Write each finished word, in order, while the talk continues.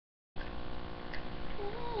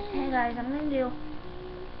guys, I'm going to do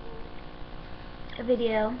a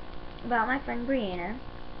video about my friend Breeana,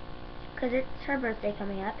 because it's her birthday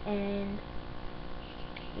coming up, and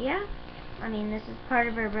yeah, I mean, this is part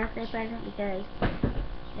of her birthday present because,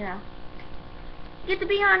 you know, you get to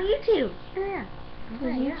be on YouTube. Yeah.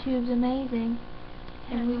 Because YouTube's amazing,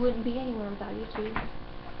 and we wouldn't be anywhere without YouTube.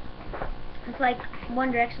 It's like One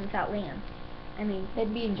Direction without Liam. I mean,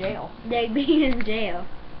 They'd be in jail. They'd be in jail.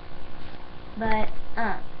 But,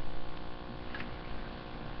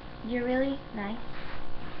 you're really nice.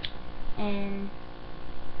 And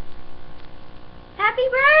happy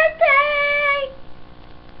birthday!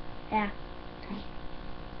 Yeah.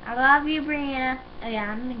 I love you, Breeana. Oh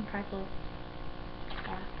yeah, I'm eating pretzels.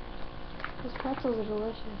 Yeah. Those pretzels are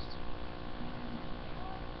delicious.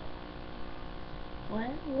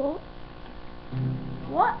 What? What?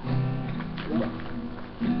 What?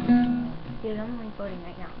 Dude, I'm recording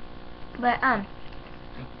right now. But,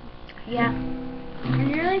 yeah.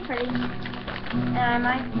 And you're really pretty. And I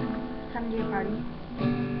might come to your party.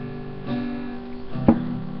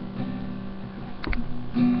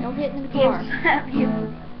 Don't hit in the car.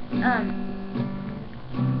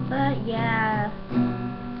 But yeah.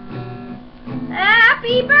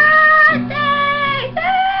 Happy birthday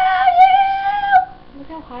to you! Look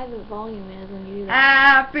how high the volume is when you do that.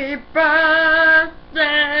 Happy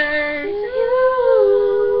birthday to you!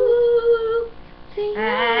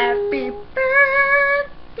 Happy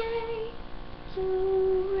birthday to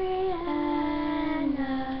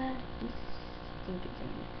Breeana.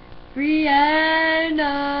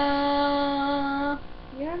 Breeana.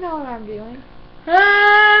 You don't know what I'm doing.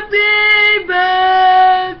 Happy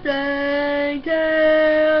birthday to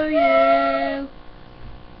you.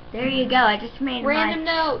 There you go. I just made Random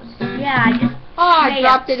notes. Yeah, I just I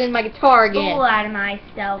dropped it in my guitar again. fool out of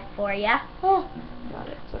myself for ya. Oh, got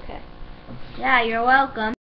it. It's okay. Yeah, you're welcome.